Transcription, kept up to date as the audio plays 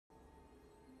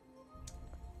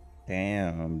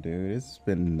Damn, dude, it's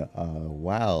been a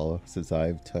while since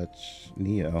I've touched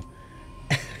Neo.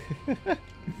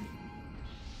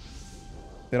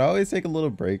 Dude, I always take a little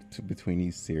break between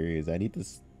each series. I need to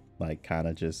like kind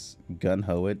of just gun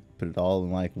ho it, put it all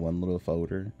in like one little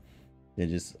folder, and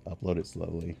just upload it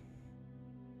slowly.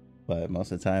 But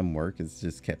most of the time, work has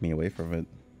just kept me away from it.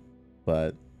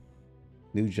 But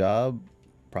new job,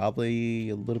 probably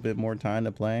a little bit more time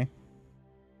to play.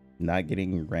 Not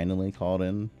getting randomly called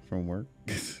in from work,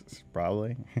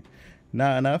 probably.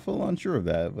 Not full on sure of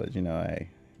that, but you know, I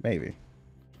maybe.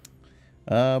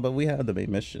 But we had the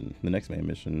main mission, the next main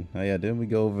mission. Oh yeah, didn't we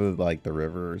go over like the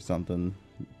river or something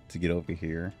to get over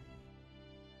here?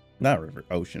 Not river,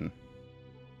 ocean.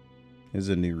 This is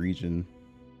a new region.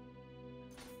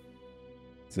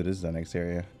 So this is the next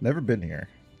area. Never been here.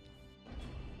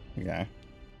 Okay.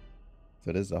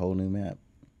 So this is a whole new map.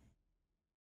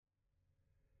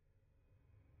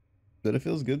 But it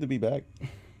feels good to be back.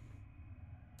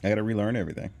 I gotta relearn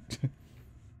everything.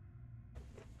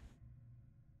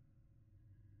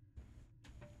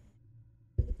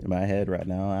 In my head right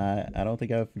now, I don't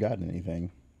think I've forgotten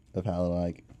anything of how to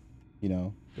like, you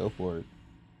know, go for it.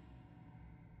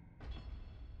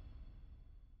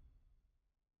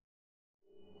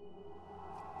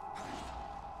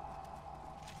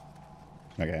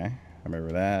 Okay, I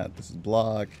remember that. This is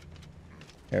block,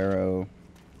 arrow,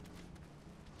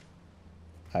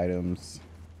 items,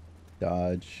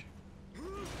 dodge,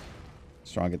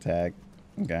 strong attack.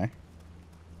 Okay.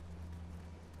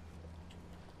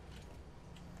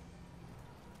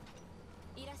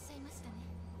 いらっしゃいましたね。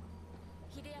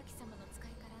秀明様の使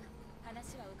いから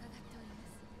話は伺っておりま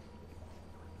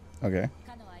す。Okay.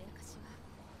 かのあやかしは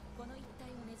この一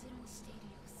帯を根城にしてい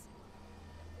る様子。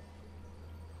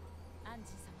アン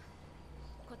ジー様、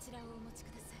こちらをお持ちく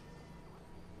ださい。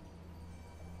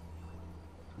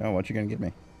Oh, what you gonna give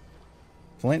me?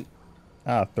 Flint?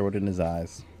 Ah, throw it in his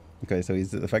eyes. Okay, so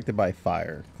he's affected by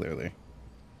fire, clearly.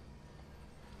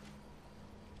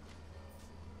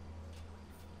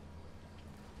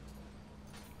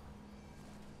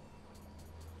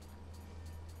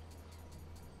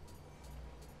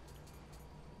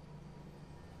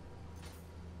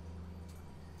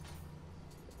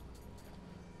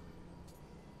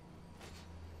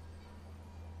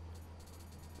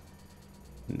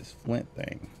 And this flint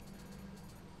thing.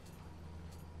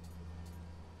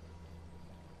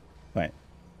 Wait.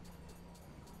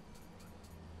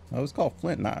 Oh, it's called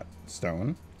flint, not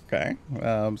stone. Okay.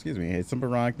 Excuse me. It's some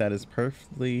rock that is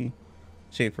perfectly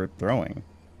shaped for throwing.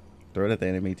 Throw it at the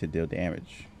enemy to deal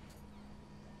damage.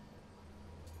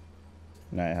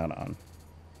 Alright, hold on.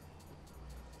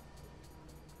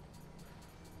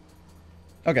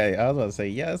 Okay, I was about to say,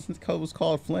 yes, this code was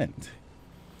called flint.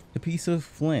 A piece of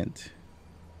flint.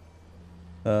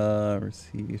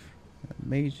 Receive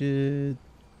major.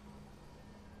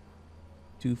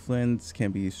 Two flints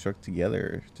can be struck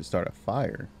together to start a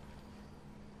fire.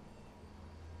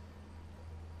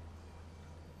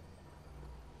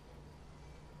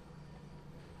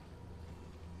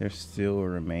 There still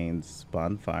remains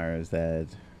bonfires that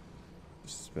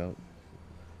spell.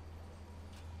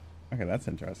 Okay, that's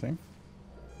interesting.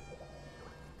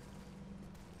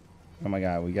 Oh my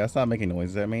god, we gotta stop making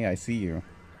noises at me. I see you.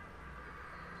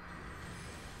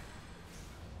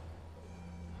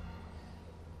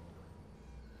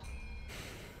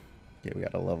 Okay, we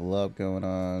got a level up going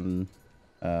on.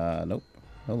 Nope.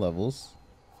 No levels.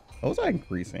 What was I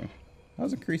increasing? I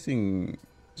was increasing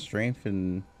strength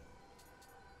and...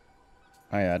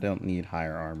 Oh yeah, I don't need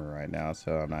higher armor right now,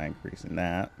 so I'm not increasing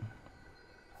that.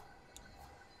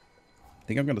 I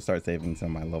think I'm gonna start saving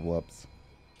some of my level ups.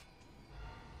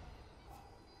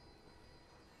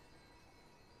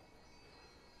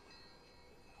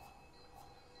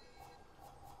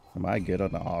 Am I good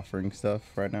on the offering stuff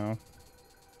right now?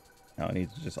 I don't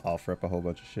need to just offer up a whole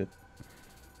bunch of shit.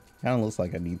 Kinda looks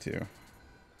like I need to.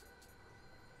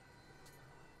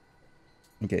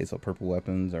 Okay, so purple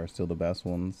weapons are still the best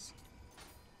ones.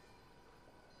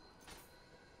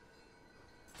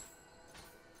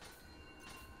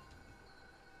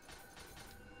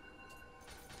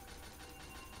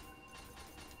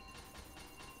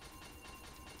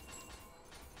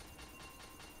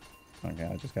 Okay,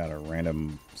 I just got a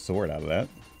random sword out of that.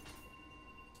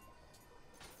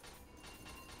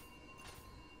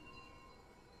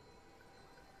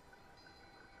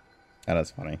 That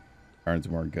is funny. Earns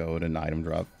more gold and item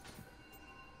drop.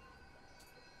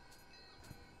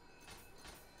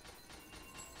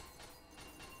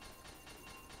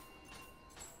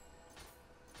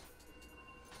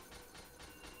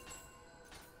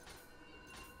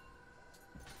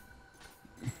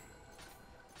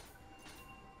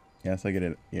 Yes, I get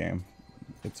it. Yeah,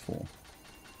 it's full.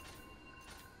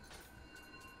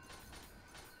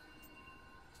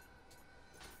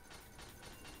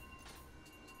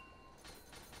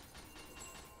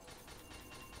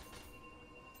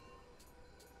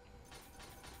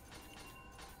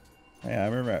 Yeah, I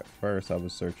remember at first I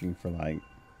was searching for like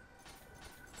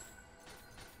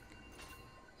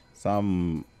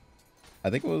some, I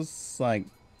think it was like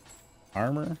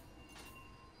armor.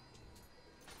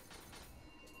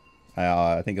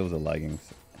 I think it was a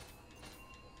leggings.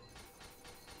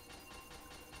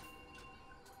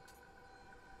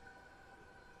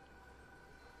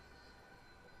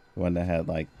 The one that had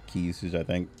like key usage, I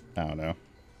think. I don't know.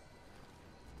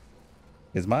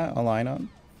 Is my align on?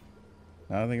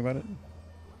 Now that I think about it.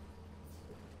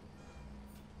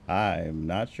 I'm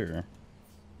not sure.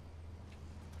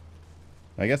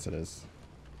 I guess it is.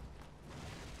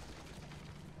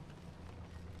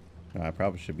 I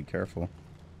probably should be careful.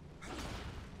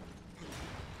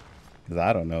 Because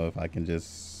I don't know if I can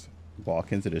just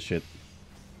walk into this shit.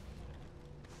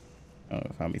 Oh,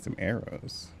 found me some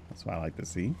arrows. That's what I like to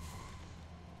see.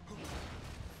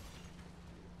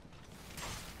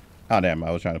 Oh, damn.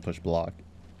 I was trying to push block.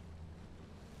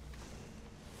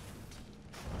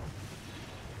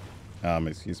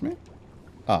 Excuse me?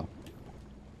 Oh.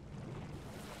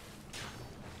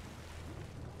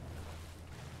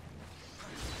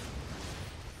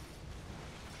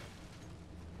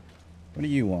 What do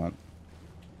you want?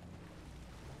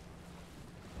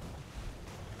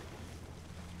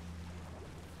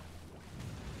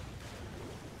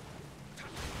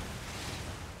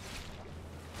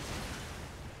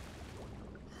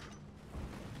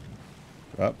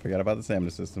 Oh, forgot about the stamina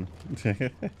system.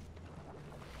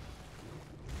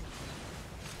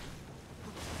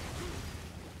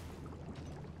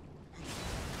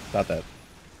 Thought that.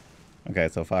 Okay,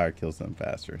 so fire kills them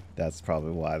faster. That's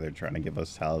probably why they're trying to give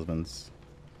us talismans.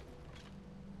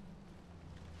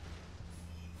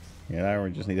 Yeah, now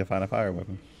we just need to find a fire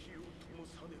weapon.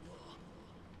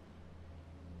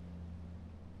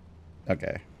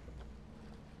 Okay.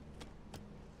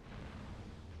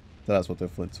 So that's what the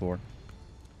flint's for.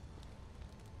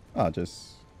 Oh,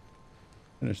 just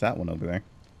finish that one over there.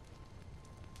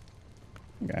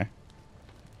 Okay.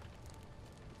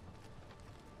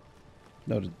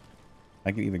 No,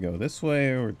 I can either go this way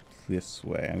or this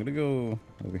way. I'm gonna go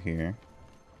over here.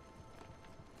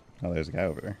 Oh, there's a guy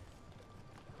over there.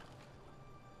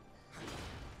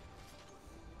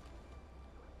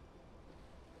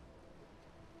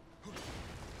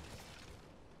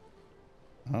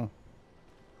 Oh.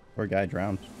 Poor guy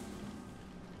drowned.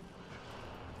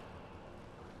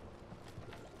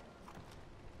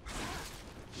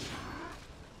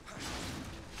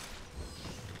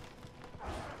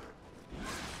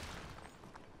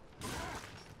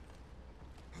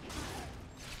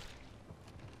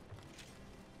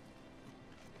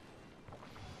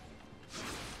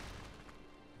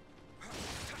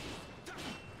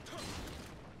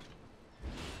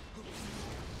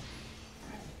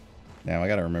 Now I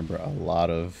gotta remember a lot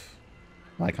of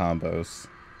my combos.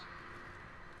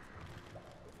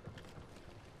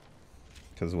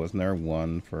 Because wasn't there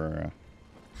one for...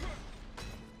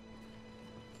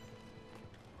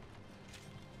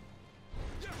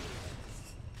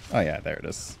 Oh yeah, there it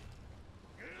is.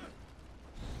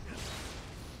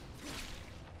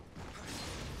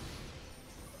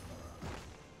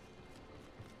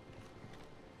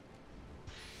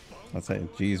 Let's say,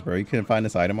 geez, bro, you couldn't find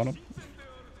this item on him?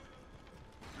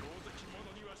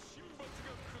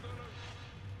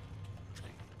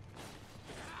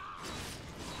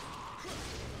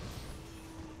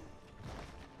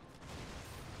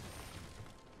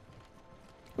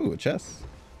 Ooh, a chest.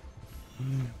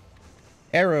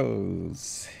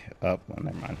 Arrows. Oh, well,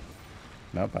 never mind.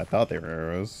 Nope, I thought they were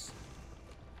arrows.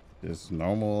 Just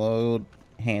normal old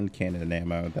hand cannon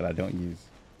ammo that I don't use.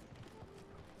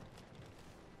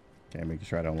 Okay, making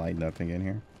sure I don't light nothing in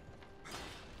here.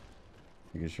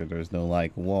 Making sure there's no,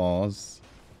 like, walls.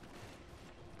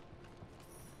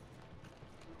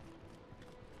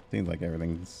 Seems like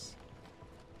everything's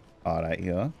alright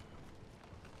here.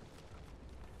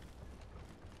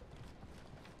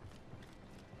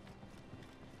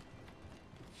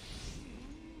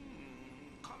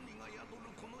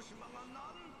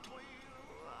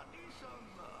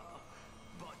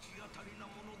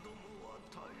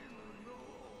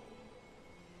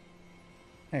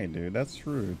 Hey, dude, that's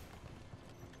rude.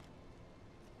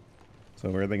 So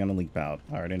where are they gonna leap out?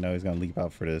 I already know he's gonna leap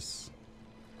out for this.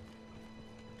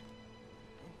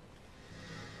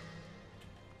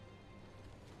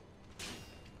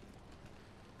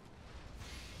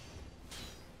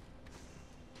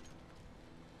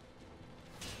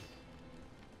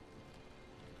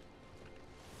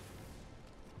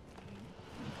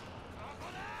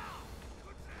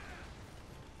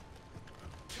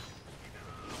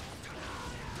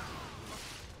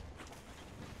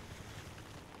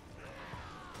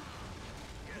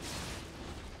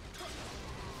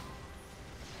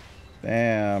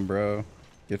 Damn, bro.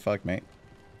 Get fucked, mate.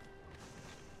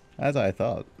 As I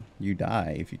thought, you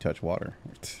die if you touch water.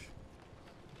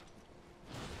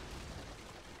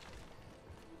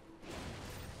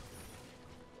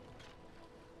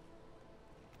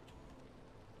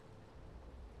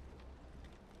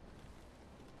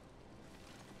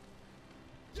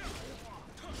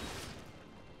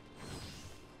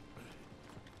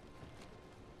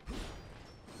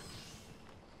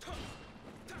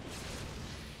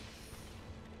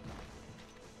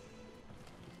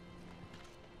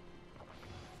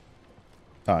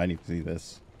 Oh, I need to see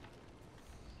this.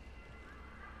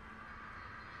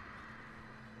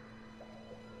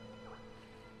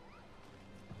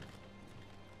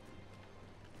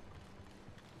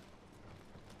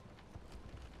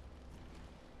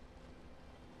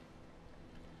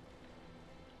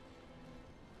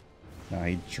 No,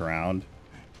 he drowned.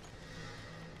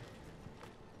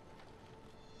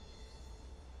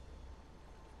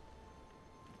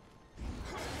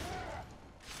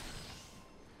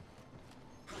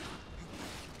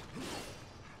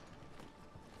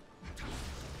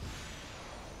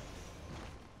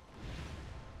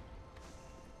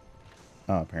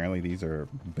 Oh, apparently these are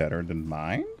better than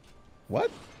mine? What?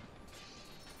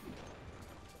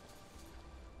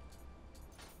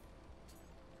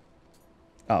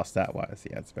 Oh, stat-wise,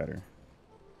 yeah, it's better.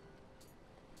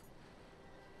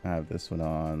 I have this one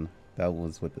on. That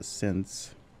was with the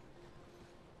sense.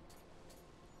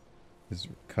 His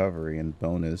recovery and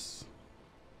bonus.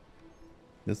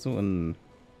 This one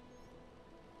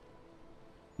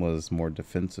was more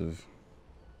defensive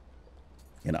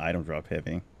and item drop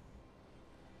heavy.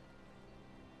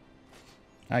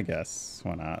 I guess.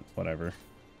 Why not? Whatever.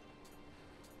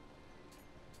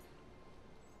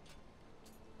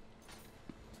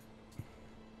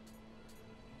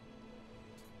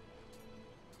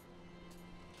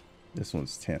 This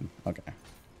one's 10. Okay.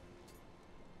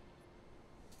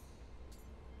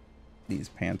 These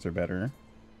pants are better.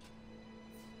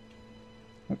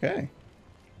 Okay.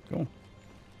 Cool.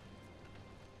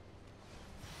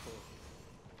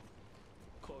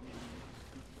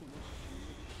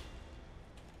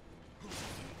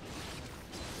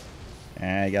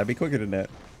 You gotta be quicker than that.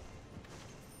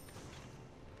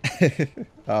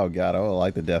 Oh god, I don't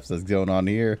like the deaths that's going on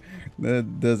here.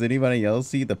 Does anybody else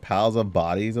see the piles of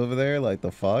bodies over there? Like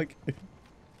the fuck?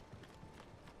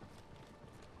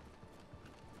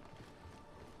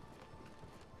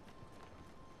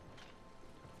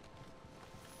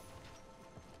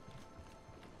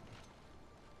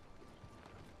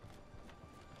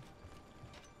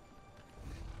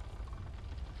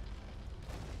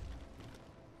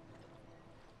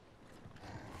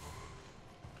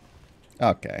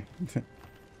 Okay.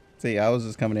 See, I was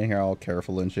just coming in here all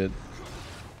careful and shit.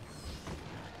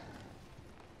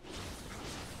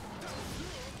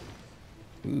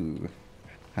 Ooh.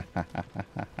 Ha ha ha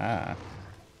ha ha.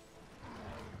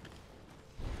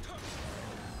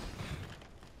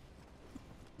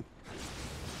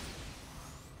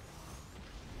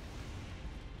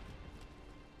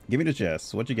 Give me the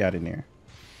chest. What you got in here?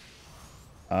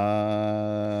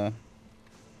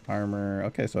 Armor.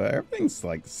 Okay, so everything's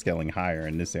like scaling higher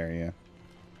in this area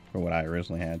for what I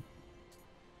originally had.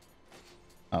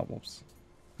 Oh, whoops.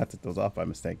 I took those off by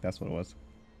mistake. That's what it was.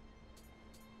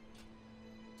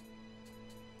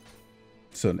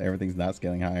 So everything's not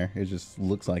scaling higher. It just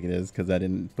looks like it is because I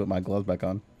didn't put my gloves back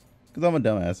on. Because I'm a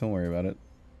dumbass. Don't worry about it.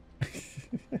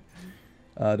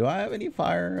 Do I have any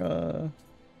fire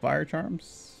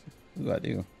charms? What do I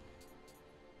do?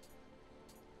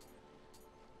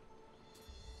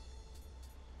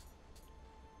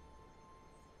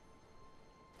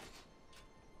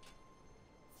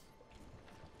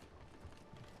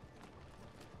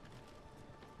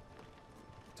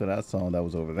 So that's all that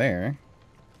was over there.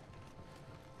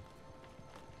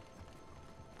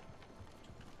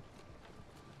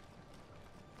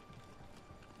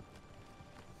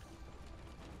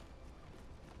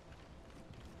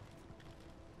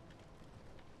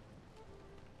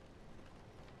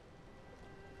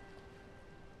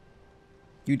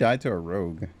 You died to a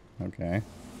rogue. Okay.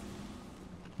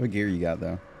 What gear you got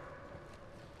though?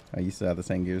 I used to have the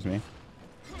same gear as me.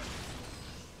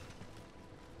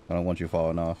 I don't want you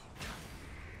falling off.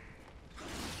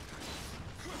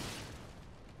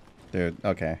 Dude,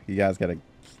 okay. You guys gotta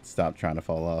stop trying to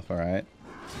fall off, alright?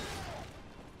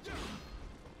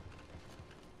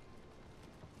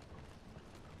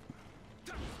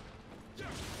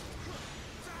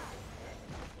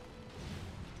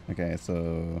 Okay,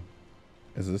 so...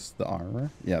 Is this the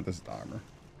armor? Yeah, this is the armor.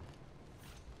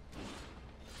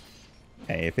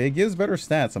 Hey, if it gives better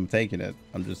stats, I'm taking it.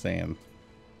 I'm just saying.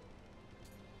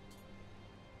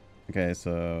 Okay,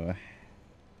 so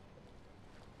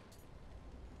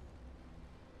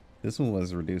this one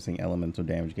was reducing elemental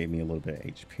damage, gave me a little bit of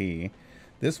HP.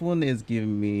 This one is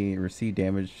giving me receive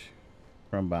damage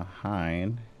from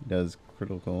behind, does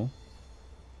critical.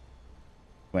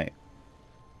 Wait,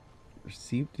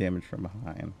 receive damage from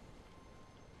behind,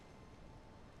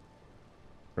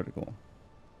 critical.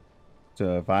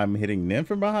 So if I'm hitting them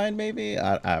from behind, maybe?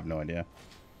 I have no idea.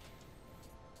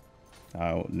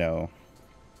 Oh, no.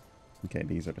 Okay,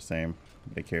 these are the same.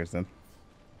 Nobody cares then.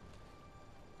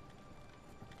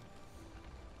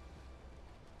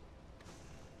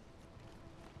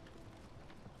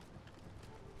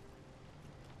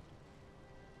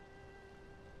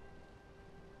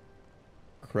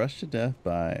 Crushed to death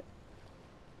by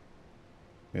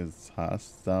his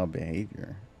hostile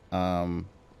behavior. I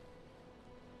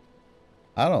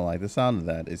don't like the sound of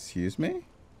that. Excuse me?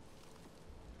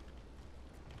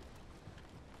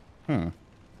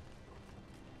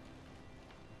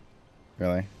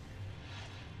 Really?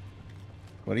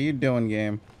 What are you doing,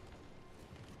 game?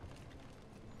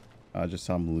 Just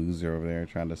some loser over there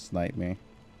trying to snipe me.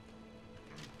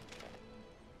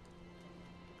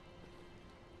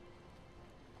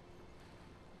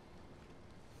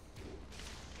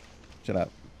 Shut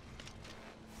up.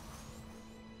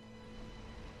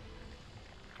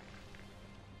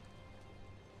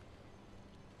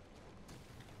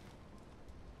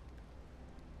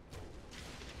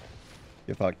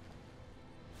 Get fucked.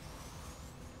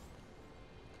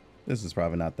 This is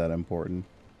probably not that important.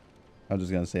 I'm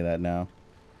just gonna say that now.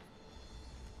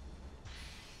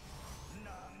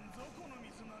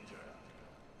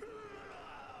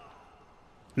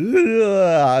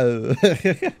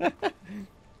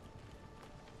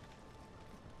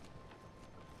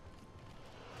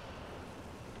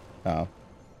 Oh.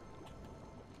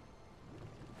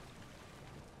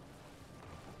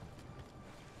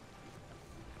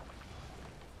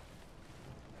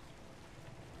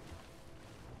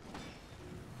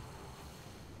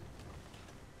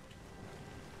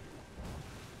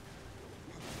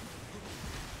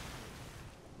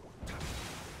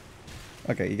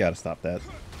 Okay, you gotta stop that.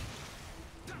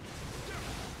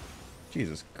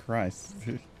 Jesus Christ.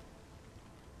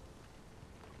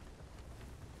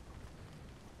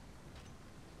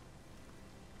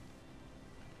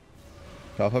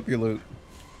 Cough up your loot.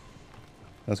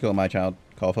 Let's go, my child.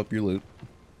 Cough up your loot.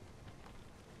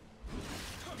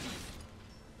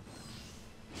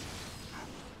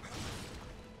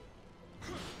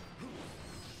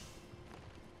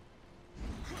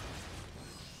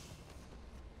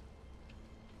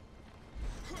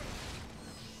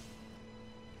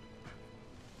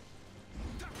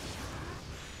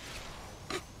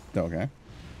 Okay.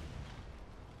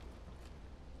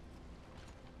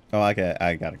 Oh, I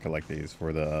gotta collect these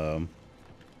for the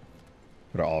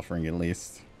offering at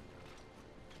least.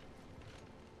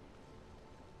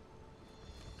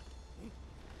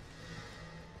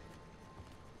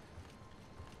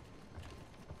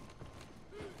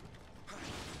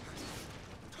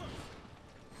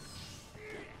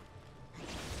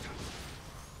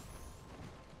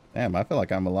 Damn, I feel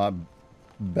like I'm a lot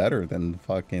better than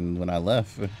fucking when I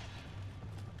left.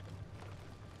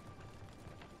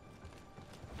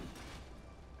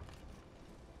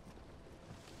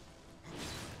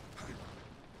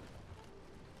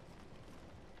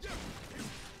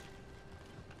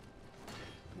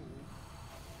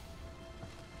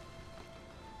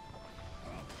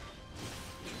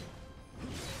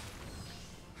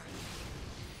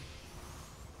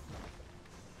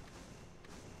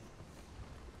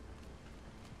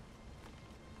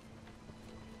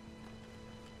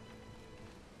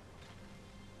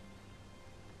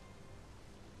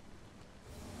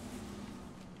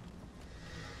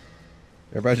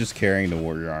 Everybody's just carrying the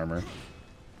warrior armor.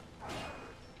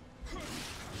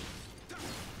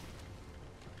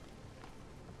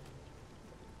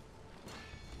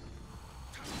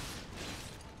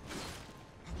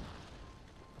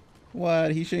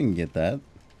 What? He shouldn't get that.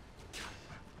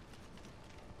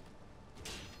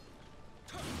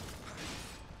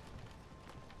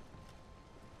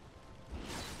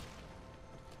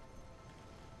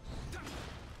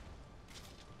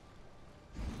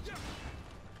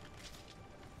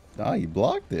 Ah, you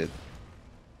blocked it.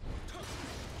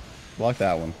 Block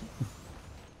that one.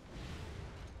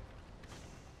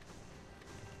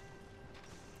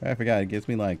 I forgot, it gives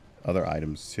me like other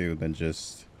items too than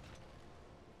just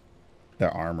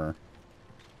their armor.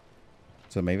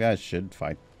 So maybe I should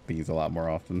fight these a lot more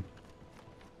often.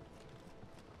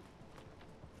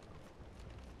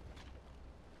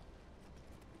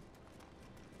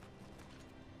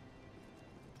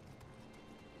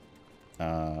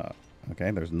 Okay,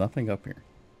 there's nothing up here.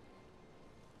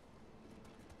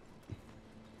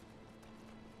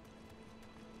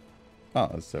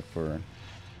 Oh, except for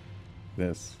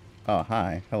this. Oh,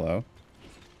 hi. Hello.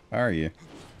 How are you?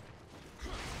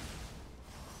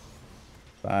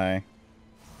 Bye.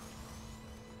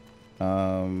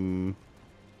 So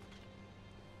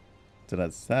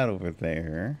that's that over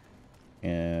there.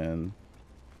 And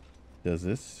does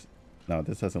this... No,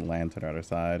 this doesn't land to the other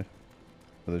side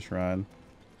of the shrine.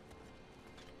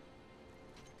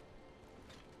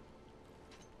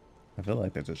 I feel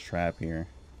like there's a trap here.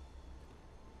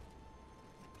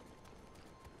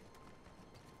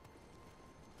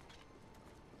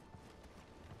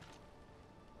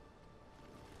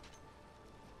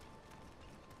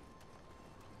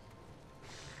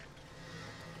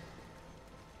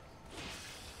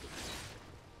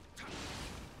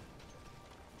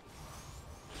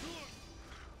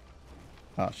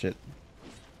 Oh, shit.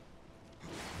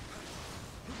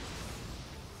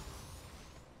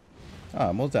 Ah,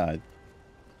 almost died.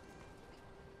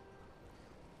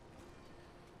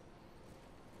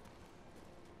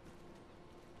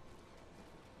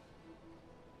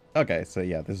 Okay, so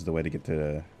yeah, this is the way to get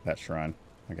to that shrine.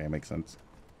 Okay, makes sense.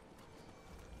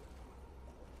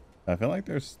 I feel like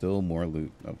there's still more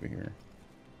loot over here.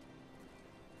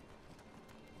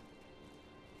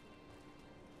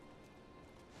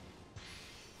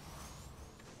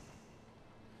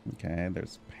 Okay,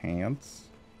 there's pants.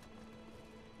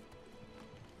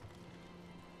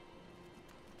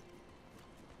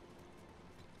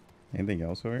 Anything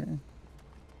else over here?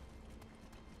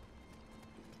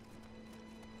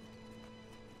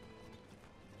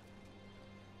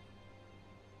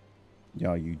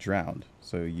 Yo, you drowned,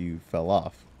 so you fell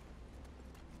off.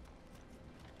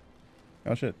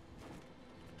 Oh shit.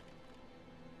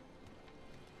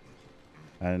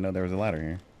 I didn't know there was a ladder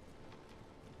here.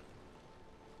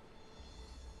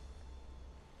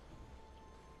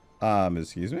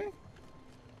 Excuse me?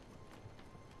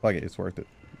 Fuck it, it's worth it.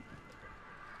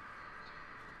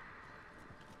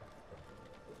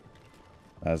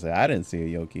 I didn't see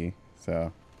a Yoki,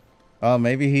 so... Oh,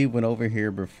 maybe he went over here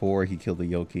before he killed the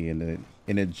Yoki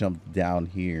and it jumped down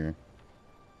here.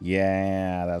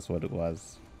 Yeah, that's what it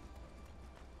was.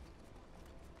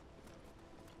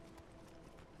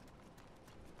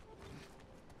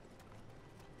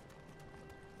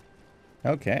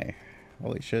 Okay.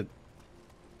 Holy shit.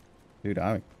 Dude,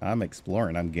 I'm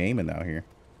exploring. I'm gaming out here.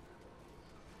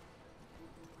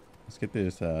 Let's get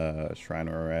this shrine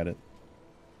where we're at it.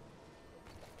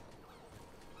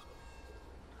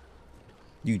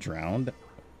 You drowned?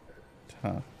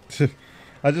 Huh.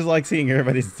 I just like seeing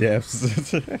everybody's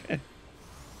deaths.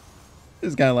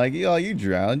 It's kind of like, yo, you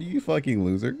drowned, you fucking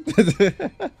loser.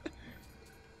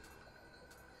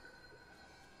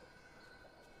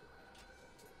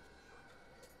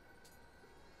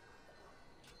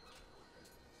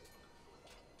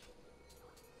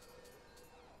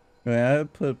 I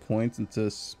put points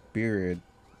into spirit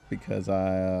because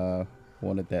I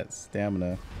wanted that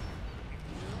stamina.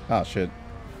 Oh shit.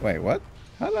 Wait, what?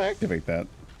 How did I activate that?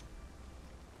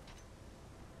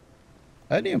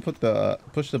 I didn't even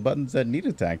push the buttons that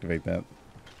needed to activate that.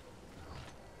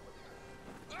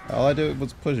 All I did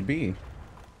was push B.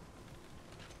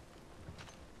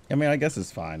 I mean, I guess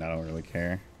it's fine. I don't really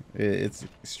care. It's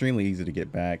extremely easy to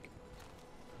get back.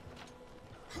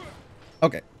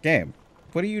 Okay, game.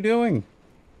 What are you doing?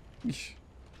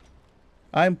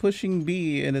 I'm pushing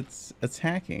B and it's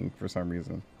attacking for some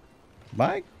reason.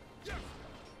 Mike?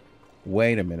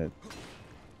 Wait a minute.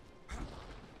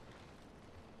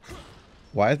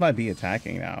 Why is my B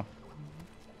attacking now?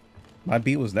 My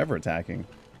B was never attacking.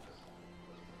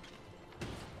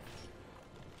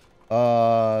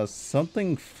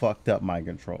 Something fucked up my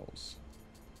controls.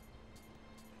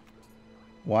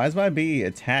 Why is my B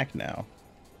attack now?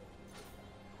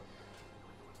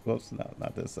 Whoops, no,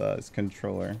 not this. It's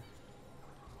controller.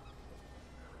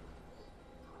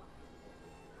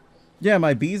 Yeah,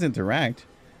 my B's interact,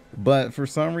 but for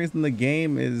some reason the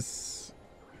game is...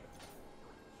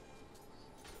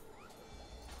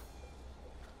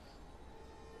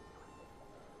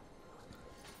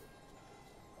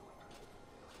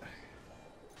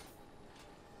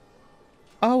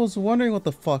 I was wondering what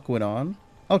the fuck went on.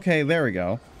 Okay, there we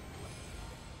go.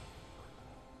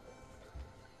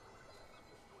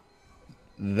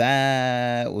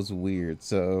 That was weird.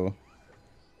 So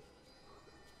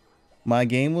my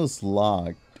game was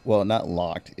locked. Well, not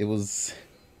locked. It was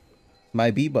my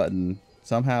B button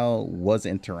somehow was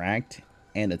interact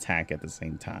and attack at the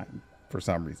same time for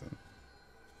some reason.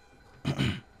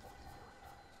 I'm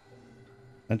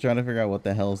trying to figure out what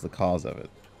the hell is the cause of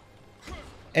it.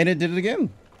 And it did it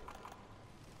again.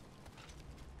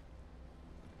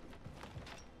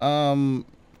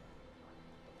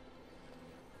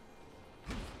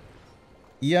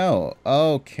 Yo,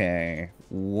 okay.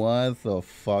 What the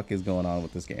fuck is going on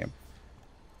with this game?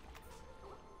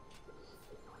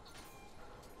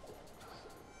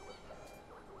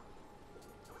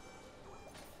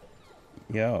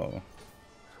 Yo.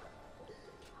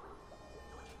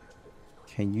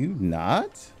 Can you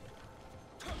not?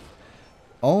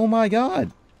 Oh my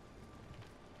god.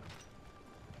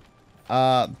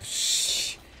 I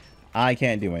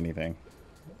can't do anything.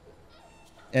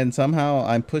 And somehow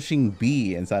I'm pushing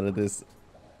B inside of this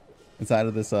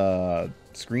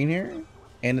screen here,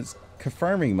 and it's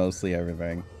confirming mostly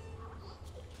everything.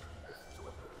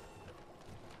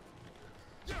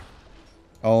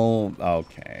 Oh,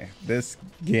 okay. This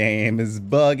game is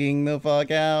bugging the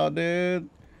fuck out, dude.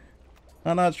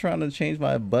 I'm not trying to change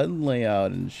my button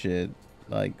layout and shit.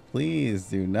 Like, please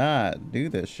do not do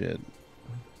this shit.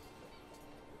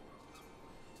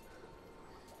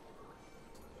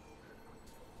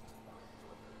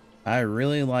 I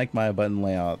really like my button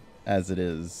layout as it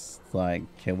is. Like,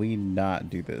 can we not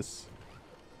do this?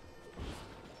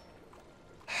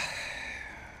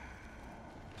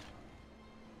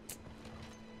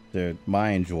 Dude,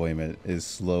 my enjoyment is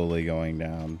slowly going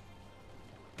down.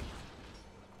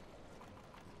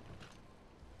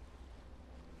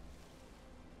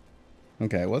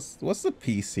 Okay, what's the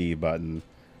PC button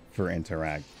for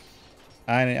interact?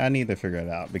 I need to figure it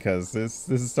out because this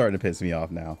is starting to piss me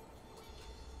off now.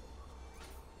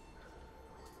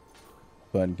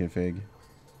 Button config.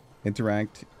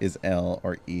 Interact is L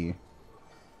or E.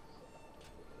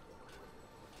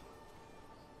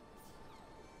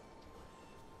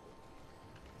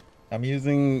 I'm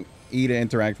using E to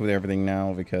interact with everything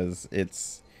now because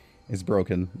it's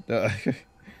broken.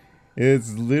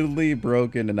 It's literally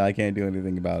broken and I can't do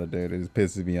anything about it, dude. It's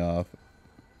pissing me off.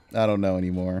 I don't know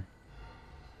anymore.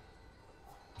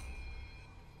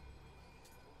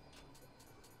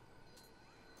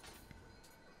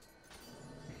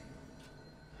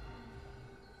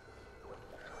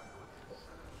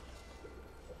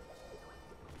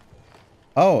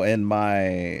 Oh, and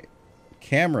my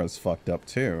camera's fucked up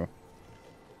too.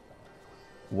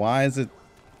 Why is it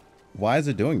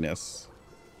doing this?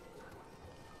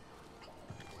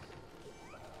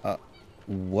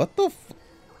 What the f—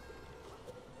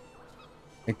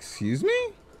 Excuse me?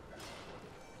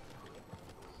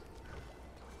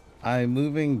 I'm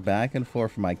moving back and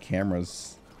forth my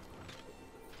cameras.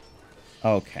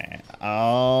 Okay.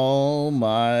 Oh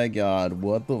my god,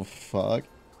 what the fuck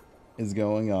is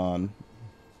going on?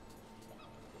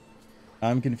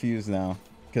 I'm confused now,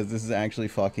 because this is actually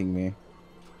fucking me.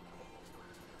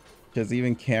 Because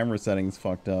even camera settings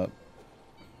fucked up.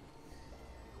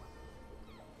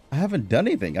 I haven't done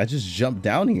anything. I just jumped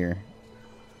down here.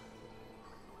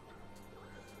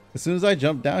 As soon as I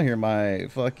jumped down here, my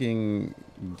fucking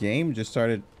game just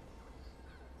started.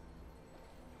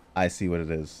 I see what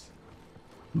it is.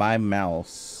 My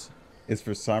mouse is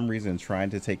for some reason trying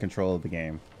to take control of the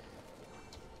game.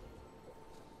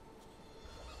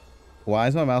 Why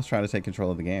is my mouse trying to take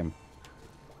control of the game?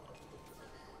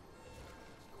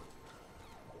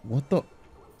 What the?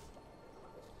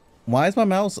 Why is my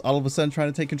mouse all of a sudden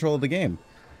trying to take control of the game?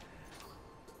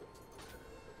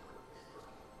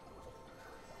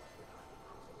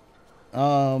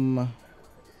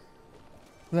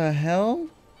 The hell?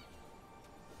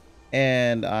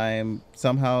 And I'm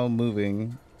somehow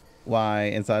moving Y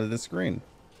inside of the screen.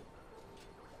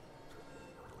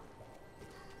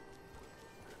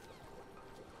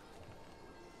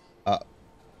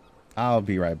 I'll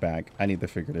be right back. I need to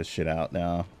figure this shit out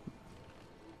now.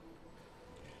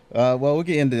 Well, we'll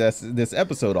get into this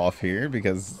episode off here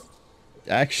because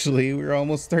actually we're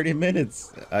almost 30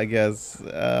 minutes, I guess.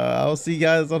 I'll see you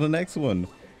guys on the next one.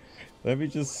 Let me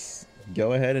just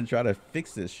go ahead and try to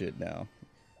fix this shit now.